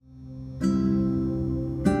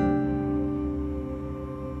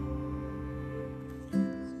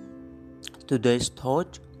Today's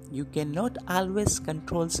thought: you cannot always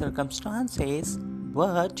control circumstances,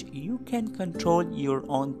 but you can control your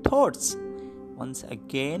own thoughts. Once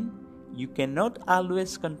again, you cannot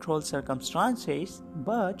always control circumstances,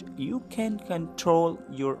 but you can control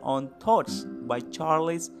your own thoughts by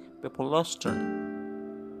Charles Pepperloston.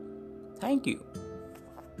 Thank you.